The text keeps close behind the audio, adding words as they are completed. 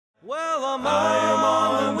Well, I'm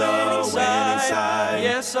on the winning side.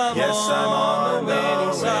 Yes, I'm on the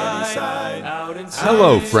winning side.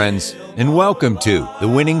 Hello, friends, and welcome to the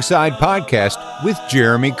Winning Side Podcast with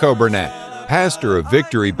Jeremy Coburnett, pastor of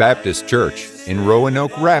Victory Baptist Church in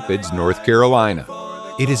Roanoke Rapids, North Carolina.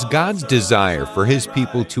 It is God's desire for His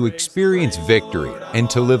people to experience victory and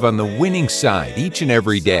to live on the winning side each and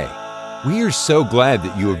every day. We are so glad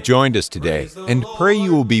that you have joined us today and pray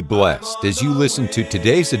you will be blessed as you listen to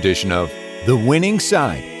today's edition of The Winning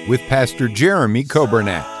Side with Pastor Jeremy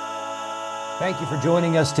Coburnett. Thank you for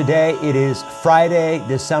joining us today. It is Friday,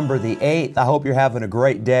 December the 8th. I hope you're having a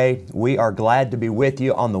great day. We are glad to be with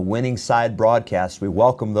you on the Winning Side broadcast. We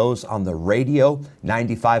welcome those on the radio,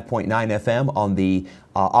 95.9 FM, on the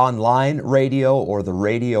online radio or the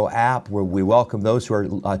radio app, where we welcome those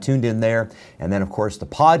who are tuned in there. And then, of course, the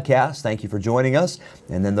podcast. Thank you for joining us.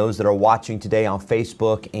 And then those that are watching today on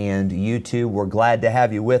Facebook and YouTube, we're glad to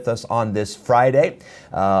have you with us on this Friday.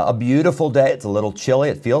 A beautiful day. It's a little chilly.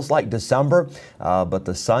 It feels like December, but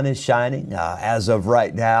the sun is shining as of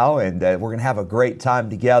right now, and we're going to have a great time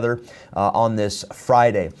together on this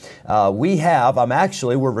Friday.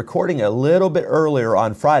 We're recording a little bit earlier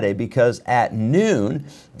on Friday because at noon,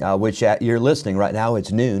 you're listening right now,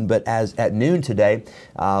 it's noon, but as at noon today,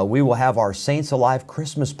 we will have our Saints Alive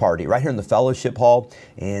Christmas party right here in the Fellowship Hall,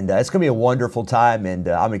 and it's going to be a wonderful time, and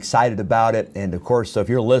I'm excited about it. And of course, so if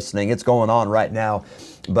you're listening, it's going on right now.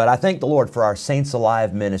 But I thank the Lord for our Saints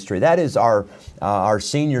Alive ministry. That is our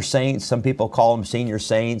senior saints. Some people call them senior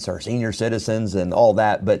saints or senior citizens and all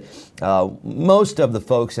that. But most of the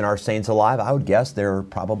folks in our Saints Alive, I would guess they're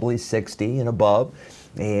probably 60 and above.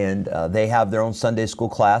 And they have their own Sunday school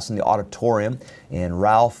class in the auditorium. And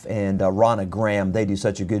Ralph and Ronna Graham, they do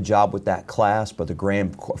such a good job with that class. Brother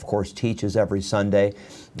Graham, of course, teaches every Sunday.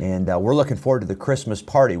 And we're looking forward to the Christmas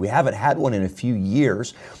party. We haven't had one in a few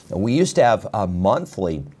years. We used to have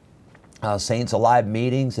monthly Saints Alive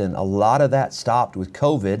meetings, and a lot of that stopped with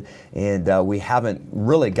COVID, and we haven't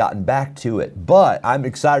really gotten back to it. But I'm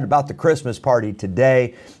excited about the Christmas party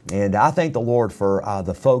today, and I thank the Lord for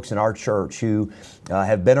the folks in our church who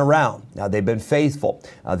have been around. They've been faithful.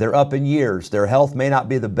 They're up in years. Their health may not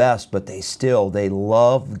be the best, but they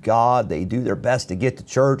love God. They do their best to get to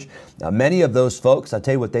church. Many of those folks, I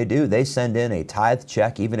tell you what they do, they send in a tithe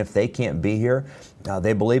check even if they can't be here.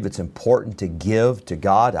 They believe it's important to give to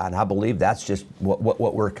God, and I believe that's just what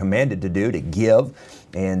we're commanded to do, to give.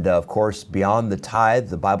 And of course, beyond the tithe,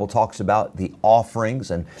 the Bible talks about the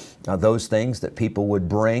offerings and those things that people would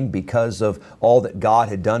bring because of all that God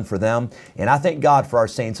had done for them. And I thank God for our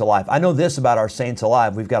Saints Alive. I know this about our Saints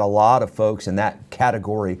Alive. We've got a lot of folks in that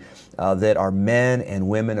category that are men and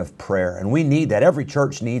women of prayer. And we need that. Every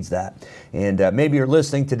church needs that. And maybe you're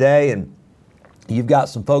listening today and you've got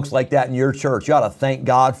some folks like that in your church. You ought to thank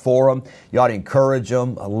God for them. You ought to encourage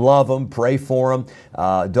them, love them, pray for them.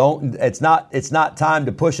 It's not time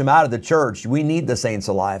to push them out of the church. We need the Saints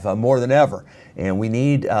Alive more than ever. And we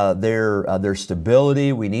need their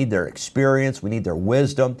stability. We need their experience. We need their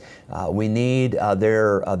wisdom. We need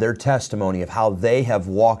their testimony of how they have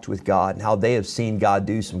walked with God and how they have seen God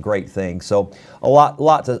do some great things. So a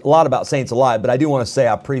lot about Saints Alive, but I do want to say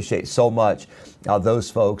I appreciate so much those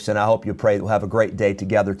folks, and I hope you pray that we'll have a great day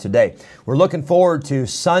together today. We're looking forward to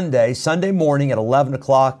Sunday morning at 11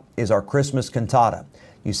 o'clock is our Christmas cantata.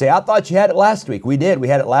 You say, I thought you had it last week. We did. We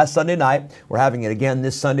had it last Sunday night. We're having it again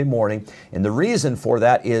this Sunday morning. And the reason for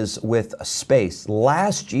that is with space.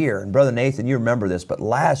 Last year, and Brother Nathan, you remember this, but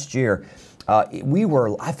last year,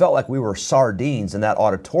 I felt like we were sardines in that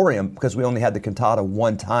auditorium because we only had the cantata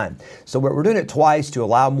one time. So we're doing it twice to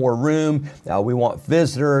allow more room. We want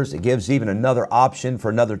visitors. It gives even another option for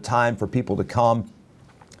another time for people to come.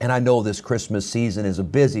 And I know this Christmas season is a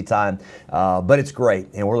busy time, but it's great.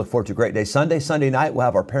 And we're looking forward to a great day. Sunday night, we'll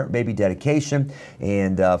have our parent-baby dedication.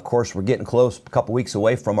 And of course, we're getting close, a couple weeks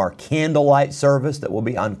away from our candlelight service that will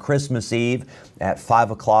be on Christmas Eve at 5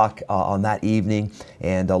 o'clock on that evening.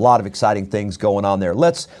 And a lot of exciting things going on there.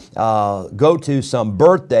 Let's go to some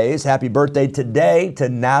birthdays. Happy birthday today to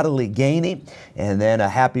Natalie Gainey. And then a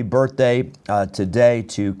happy birthday today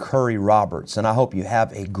to Curry Roberts. And I hope you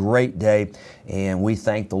have a great day. And we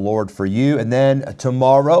thank the Lord for you. And then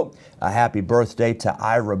tomorrow, a happy birthday to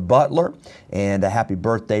Ira Butler and a happy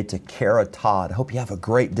birthday to Kara Todd. I hope you have a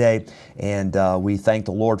great day, and we thank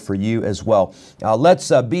the Lord for you as well.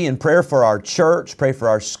 Let's be in prayer for our church, pray for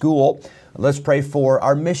our school. Let's pray for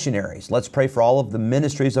our missionaries. Let's pray for all of the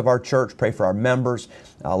ministries of our church. Pray for our members.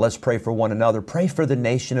 Let's pray for one another. Pray for the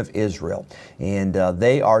nation of Israel. And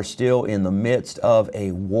they are still in the midst of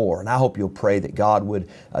a war. And I hope you'll pray that God would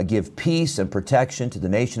give peace and protection to the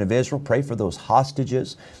nation of Israel. Pray for those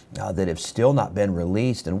hostages that have still not been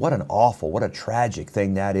released. And what a tragic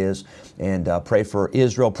thing that is. And pray for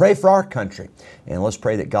Israel. Pray for our country. And let's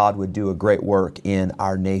pray that God would do a great work in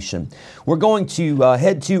our nation. We're going to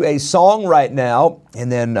head to a song right now.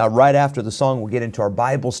 And then right after the song, we'll get into our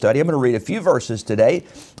Bible study. I'm going to read a few verses today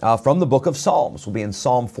from the book of Psalms. We'll be in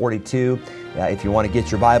Psalm 42. If you want to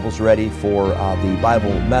get your Bibles ready for the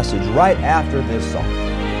Bible message right after this song.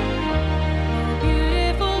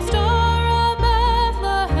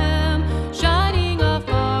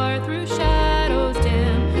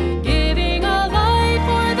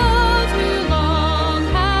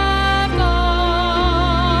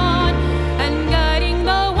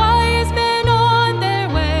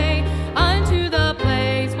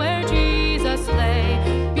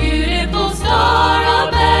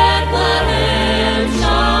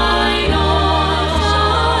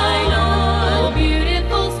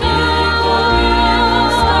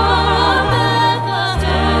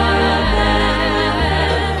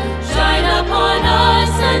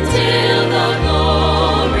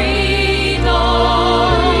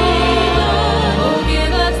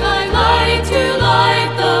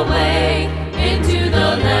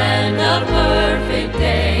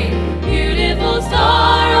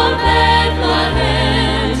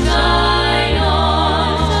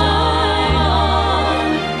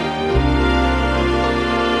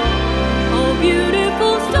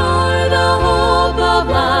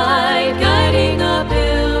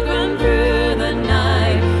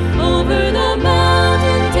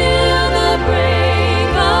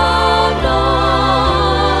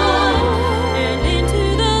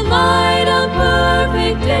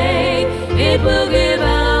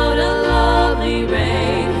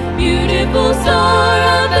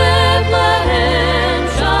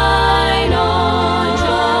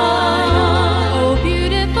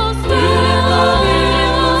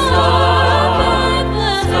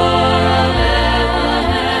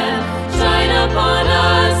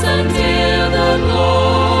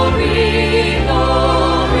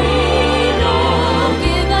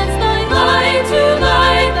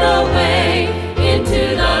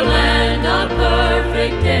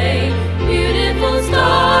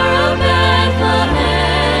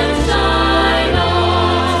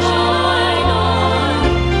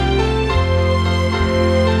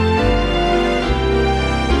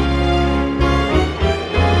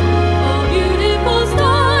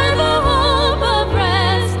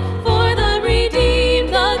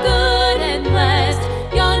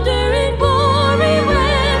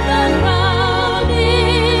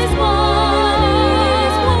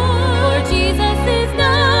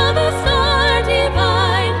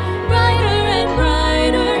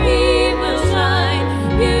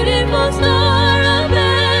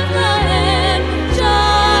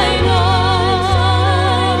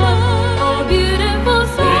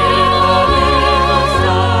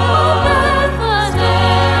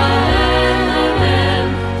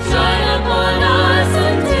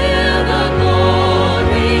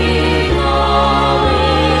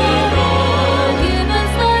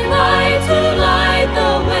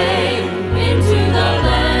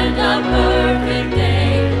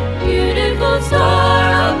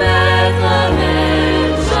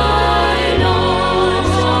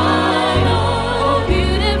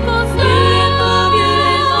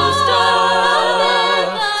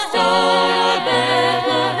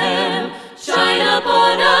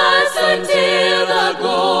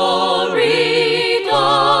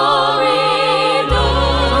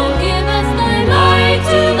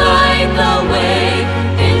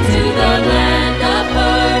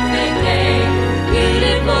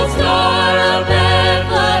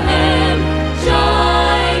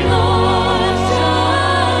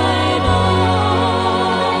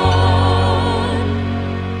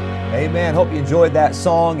 Hope you enjoyed that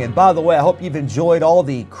song. And by the way, I hope you've enjoyed all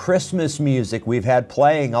the Christmas music we've had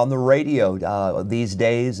playing on the radio these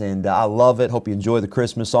days, and I love it. Hope you enjoy the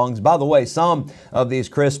Christmas songs. By the way, some of these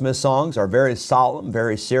Christmas songs are very solemn,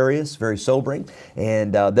 very serious, very sobering,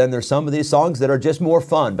 and then there's some of these songs that are just more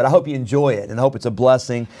fun, but I hope you enjoy it, and I hope it's a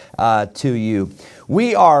blessing to you.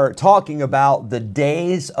 We are talking about the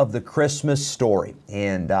days of the Christmas story,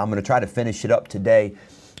 and I'm going to try to finish it up today.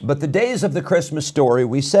 But the days of the Christmas story,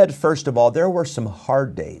 we said, first of all, there were some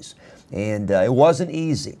hard days, and it wasn't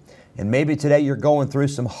easy. And maybe today you're going through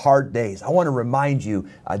some hard days. I want to remind you,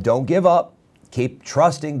 don't give up. Keep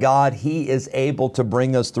trusting God. He is able to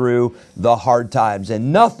bring us through the hard times,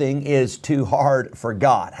 and nothing is too hard for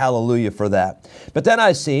God. Hallelujah for that. But then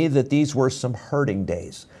I see that these were some hurting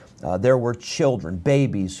days. There were children,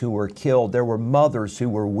 babies who were killed. There were mothers who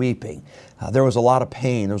were weeping. There was a lot of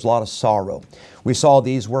pain. There was a lot of sorrow. We saw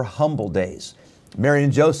these were humble days. Mary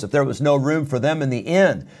and Joseph, there was no room for them in the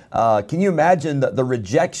inn. Can you imagine the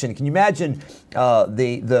rejection? Can you imagine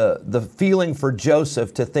the feeling for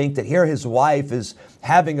Joseph to think that here his wife is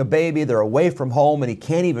having a baby, they're away from home, and he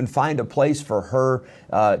can't even find a place for her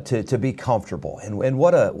to be comfortable. And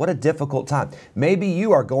what a difficult time. Maybe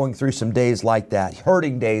you are going through some days like that,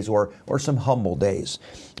 hurting days or some humble days.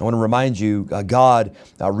 I want to remind you, God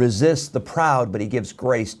resists the proud, but He gives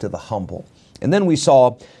grace to the humble. And then we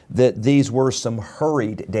saw that these were some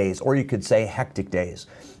hurried days, or you could say hectic days.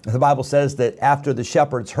 The Bible says that after the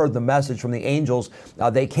shepherds heard the message from the angels,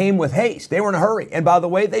 they came with haste. They were in a hurry. And by the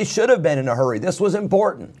way, they should have been in a hurry. This was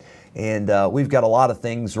important. And we've got a lot of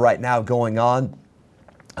things right now going on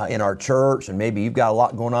in our church, and maybe you've got a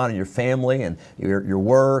lot going on in your family and your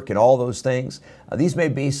work and all those things. These may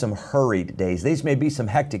be some hurried days. These may be some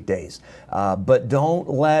hectic days. But don't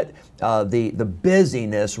let the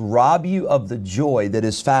busyness rob you of the joy that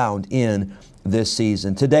is found in this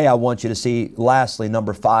season. Today I want you to see, lastly,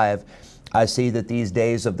 number 5, I see that these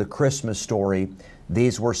days of the Christmas story,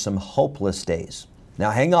 these were some hopeless days.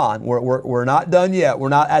 Now hang on, we're not done yet. We're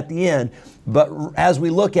not at the end. But as we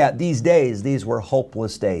look at these days, these were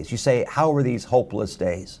hopeless days. You say, how were these hopeless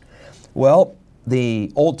days? Well,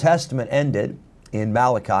 the Old Testament ended in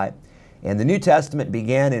Malachi, and the New Testament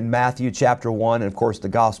began in Matthew chapter 1, and of course the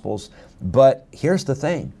Gospels. But here's the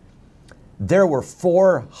thing. There were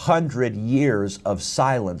 400 years of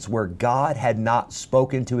silence where God had not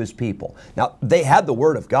spoken to His people. Now, they had the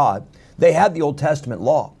Word of God. They had the Old Testament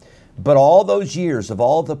law. But all those years of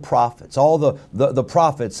all the prophets, all the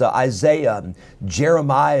prophets, Isaiah, and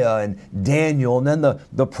Jeremiah, and Daniel, and then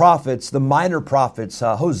the prophets, the minor prophets,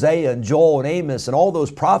 Hosea and Joel and Amos, and all those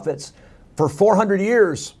prophets, for 400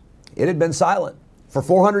 years, it had been silent. For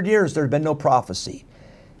 400 years, there had been no prophecy.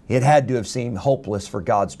 It had to have seemed hopeless for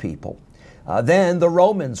God's people. Then the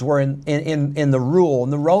Romans were in the rule,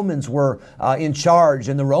 and the Romans were in charge,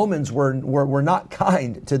 and the Romans were not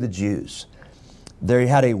kind to the Jews. They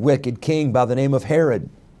had a wicked king by the name of Herod.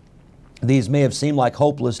 These may have seemed like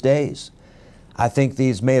hopeless days. I think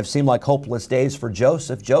these may have seemed like hopeless days for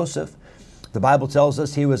Joseph. Joseph, the Bible tells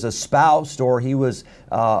us he was espoused, or he was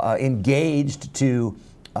engaged to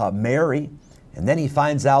Mary, and then he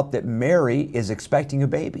finds out that Mary is expecting a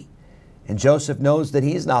baby. And Joseph knows that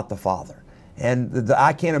he's not the father. And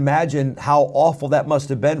I can't imagine how awful that must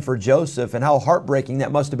have been for Joseph, and how heartbreaking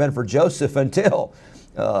that must have been for Joseph until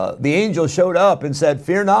the angel showed up and said,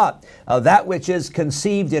 "Fear not, that which is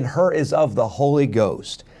conceived in her is of the Holy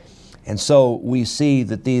Ghost." And so we see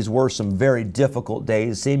that these were some very difficult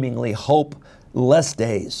days, seemingly hopeless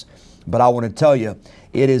days. But I want to tell you,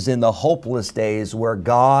 it is in the hopeless days where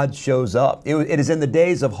God shows up. It is in the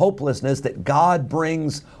days of hopelessness that God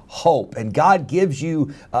brings hope, and God gives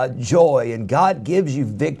you joy, and God gives you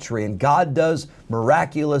victory, and God does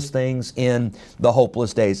miraculous things in the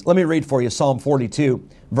hopeless days. Let me read for you Psalm 42,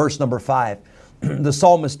 verse number 5. The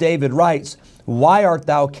psalmist David writes, "Why art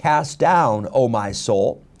thou cast down, O my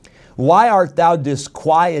soul? Why art thou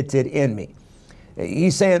disquieted in me?"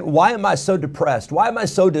 He's saying, why am I so depressed? Why am I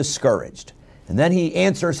so discouraged? And then he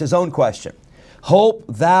answers his own question. "Hope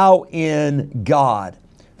thou in God,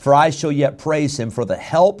 for I shall yet praise Him for the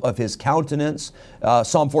help of His countenance."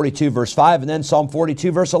 Psalm 42 verse 5, and then Psalm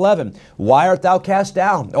 42 verse 11. "Why art thou cast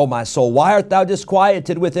down, O my soul? Why art thou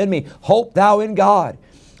disquieted within me? Hope thou in God,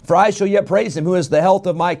 for I shall yet praise Him, who is the health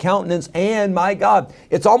of my countenance and my God."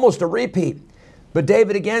 It's almost a repeat. But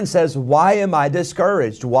David again says, why am I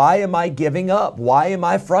discouraged? Why am I giving up? Why am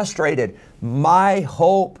I frustrated? My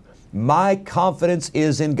hope, my confidence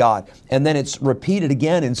is in God. And then it's repeated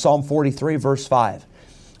again in Psalm 43 verse 5.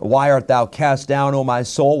 "Why art thou cast down, O my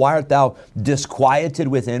soul? Why art thou disquieted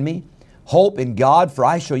within me? Hope in God, for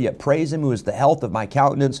I shall yet praise Him, who is the health of my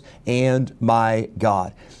countenance and my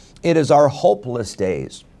God." It is our hopeless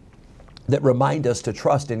days that remind us to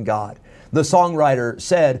trust in God. The songwriter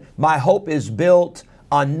said, "My hope is built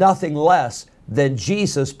on nothing less than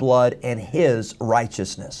Jesus' blood and His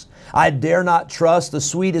righteousness. I dare not trust the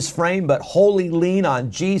sweetest frame, but wholly lean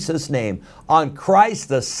on Jesus' name. On Christ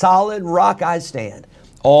the solid rock I stand.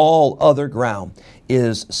 All other ground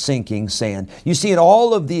is sinking sand." You see, in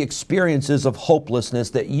all of the experiences of hopelessness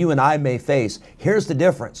that you and I may face, here's the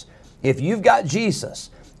difference. If you've got Jesus,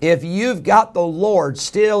 if you've got the Lord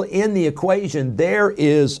still in the equation, there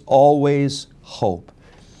is always hope.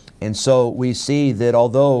 And so we see that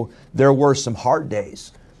although there were some hard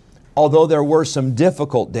days, although there were some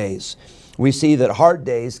difficult days, we see that hard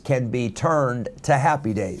days can be turned to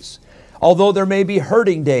happy days. Although there may be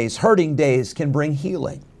hurting days can bring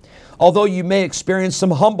healing. Although you may experience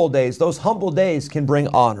some humble days, those humble days can bring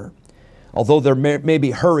honor. Although there may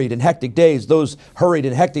be hurried and hectic days, those hurried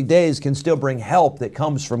and hectic days can still bring help that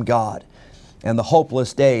comes from God. And the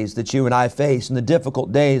hopeless days that you and I face and the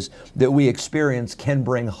difficult days that we experience can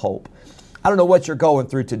bring hope. I don't know what you're going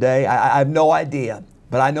through today. I have no idea,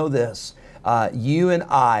 but I know this. You and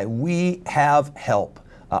I, we have help.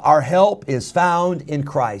 Our help is found in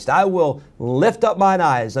Christ. I will lift up mine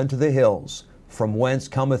eyes unto the hills, from whence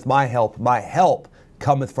cometh my help. My help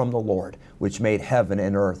cometh from the Lord, which made heaven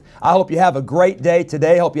and earth. I hope you have a great day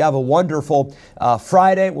today. Hope you have a wonderful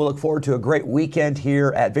Friday. We'll look forward to a great weekend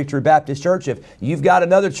here at Victory Baptist Church. If you've got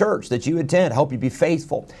another church that you attend, I hope you be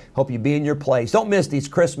faithful. Hope you be in your place. Don't miss these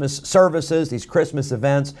Christmas services, these Christmas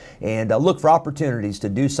events, and look for opportunities to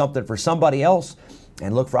do something for somebody else,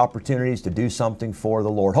 and look for opportunities to do something for the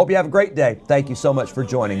Lord. Hope you have a great day. Thank you so much for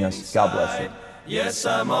joining us. God bless you. Yes,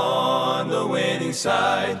 I'm on the winning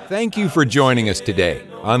side. Thank you for joining us today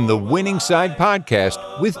on the Winning Side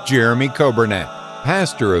Podcast with Jeremy Coburnett,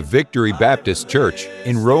 pastor of Victory Baptist Church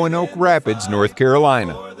in Roanoke Rapids, North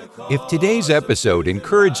Carolina. If today's episode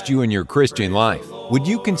encouraged you in your Christian life, would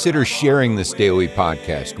you consider sharing this daily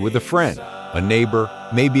podcast with a friend, a neighbor,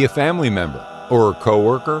 maybe a family member, or a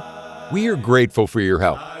coworker? We are grateful for your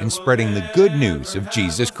help in spreading the good news of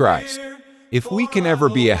Jesus Christ. If we can ever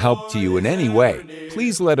be a help to you in any way,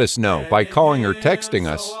 please let us know by calling or texting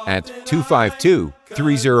us at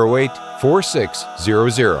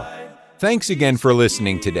 252-308-4600. Thanks again for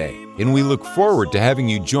listening today, and we look forward to having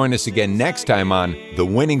you join us again next time on the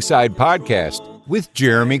Winning Side Podcast with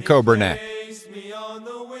Jeremy Coburnett. Place me on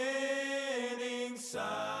the winning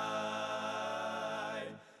side.